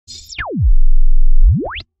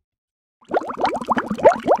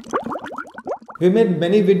We made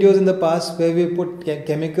many videos in the past where we put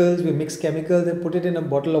chemicals, we mix chemicals and put it in a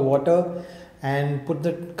bottle of water and put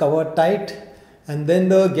the cover tight, and then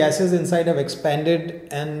the gases inside have expanded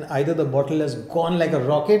and either the bottle has gone like a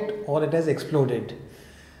rocket or it has exploded.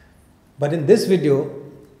 But in this video,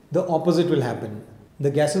 the opposite will happen. The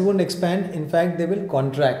gases won't expand, in fact they will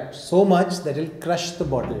contract so much that it will crush the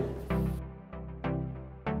bottle.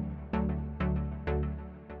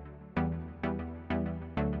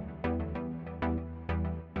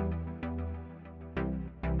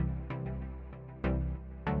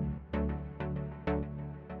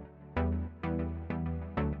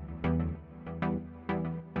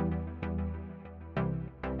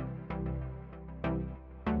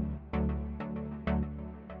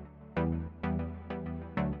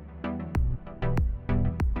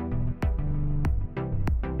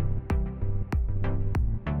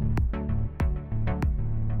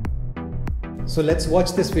 So let's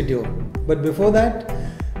watch this video. But before that,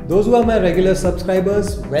 those who are my regular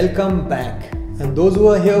subscribers, welcome back. And those who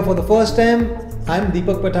are here for the first time, I'm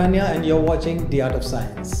Deepak Patania and you're watching The Art of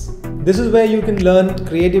Science. This is where you can learn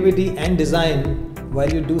creativity and design while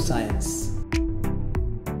you do science.